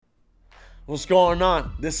What's going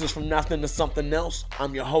on? This is From Nothing to Something Else.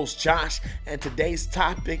 I'm your host, Josh, and today's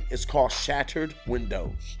topic is called Shattered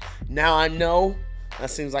Windows. Now, I know that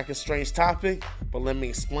seems like a strange topic, but let me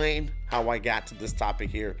explain how I got to this topic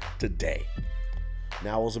here today.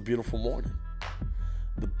 Now, it was a beautiful morning.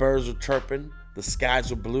 The birds were chirping, the skies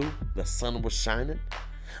were blue, the sun was shining.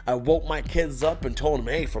 I woke my kids up and told them,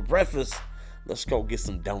 hey, for breakfast, let's go get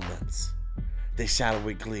some donuts. They shouted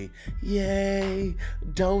with glee, yay,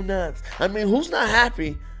 donuts. I mean, who's not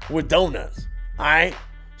happy with donuts? All right?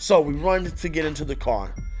 So we run to get into the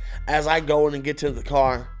car. As I go in and get to the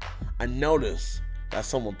car, I notice that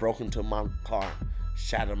someone broke into my car,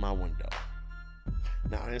 shattered my window.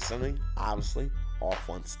 Now, instantly, obviously, all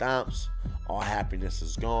fun stops. All happiness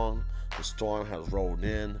is gone. The storm has rolled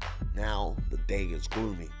in. Now, the day is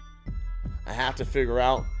gloomy. I have to figure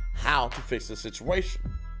out how to fix the situation.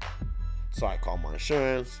 So I call my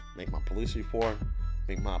insurance, make my police report,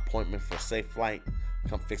 make my appointment for a safe flight,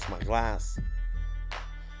 come fix my glass.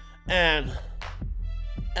 And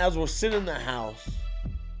as we're sitting in the house,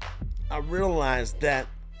 I realized that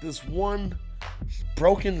this one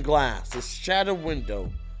broken glass, this shattered window,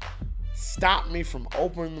 stopped me from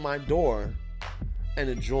opening my door and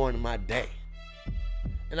enjoying my day.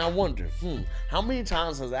 And I wonder, how many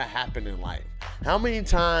times has that happened in life? How many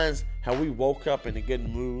times have we woke up in a good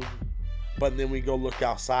mood, but then we go look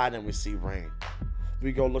outside and we see rain?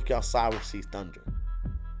 We go look outside, we see thunder.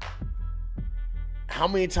 How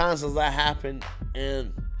many times has that happened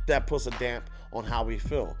and that puts a damp on how we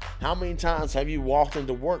feel? How many times have you walked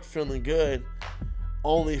into work feeling good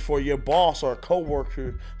only for your boss or a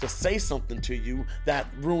coworker to say something to you that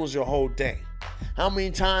ruins your whole day? How many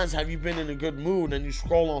times have you been in a good mood and you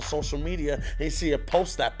scroll on social media and you see a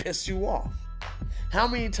post that pissed you off? How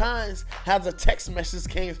many times has a text message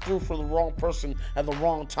came through from the wrong person at the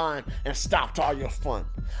wrong time and stopped all your fun?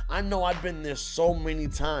 I know I've been there so many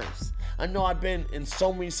times. I know I've been in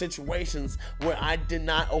so many situations where I did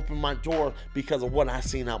not open my door because of what I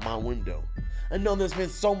seen out my window. I know there's been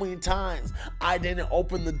so many times I didn't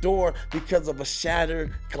open the door because of a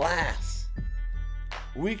shattered glass.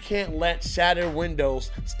 We can't let shattered windows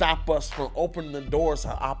stop us from opening the doors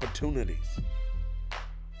of opportunities.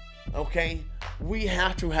 Okay? We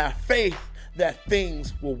have to have faith that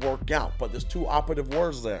things will work out. But there's two operative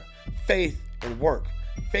words there: faith and work.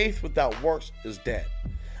 Faith without works is dead.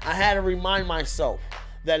 I had to remind myself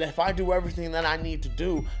that if I do everything that I need to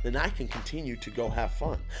do, then I can continue to go have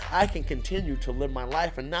fun. I can continue to live my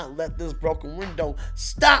life and not let this broken window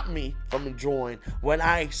stop me from enjoying what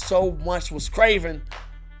I so much was craving,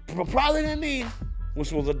 but probably didn't need,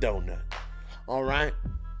 which was a donut. All right?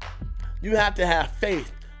 You have to have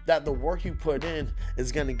faith that the work you put in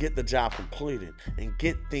is going to get the job completed and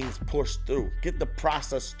get things pushed through. Get the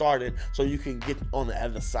process started so you can get on the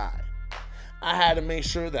other side. I had to make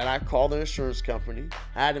sure that I called the insurance company.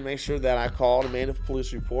 I had to make sure that I called and made a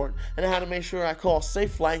police report. And I had to make sure I called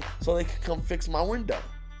Safe Flight so they could come fix my window.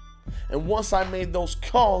 And once I made those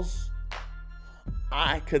calls,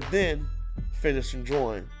 I could then finish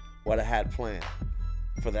enjoying what I had planned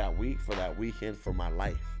for that week, for that weekend, for my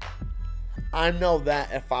life. I know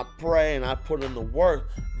that if I pray and I put in the work,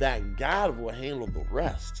 that God will handle the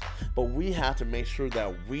rest. But we have to make sure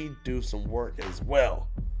that we do some work as well.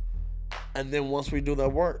 And then once we do that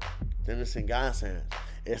work, then it's in God's hands.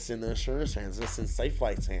 It's in the insurance hands. It's in Safe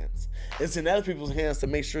Flight's hands. It's in other people's hands to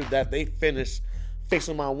make sure that they finish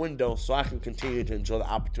fixing my window so I can continue to enjoy the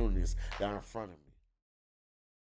opportunities that are in front of me.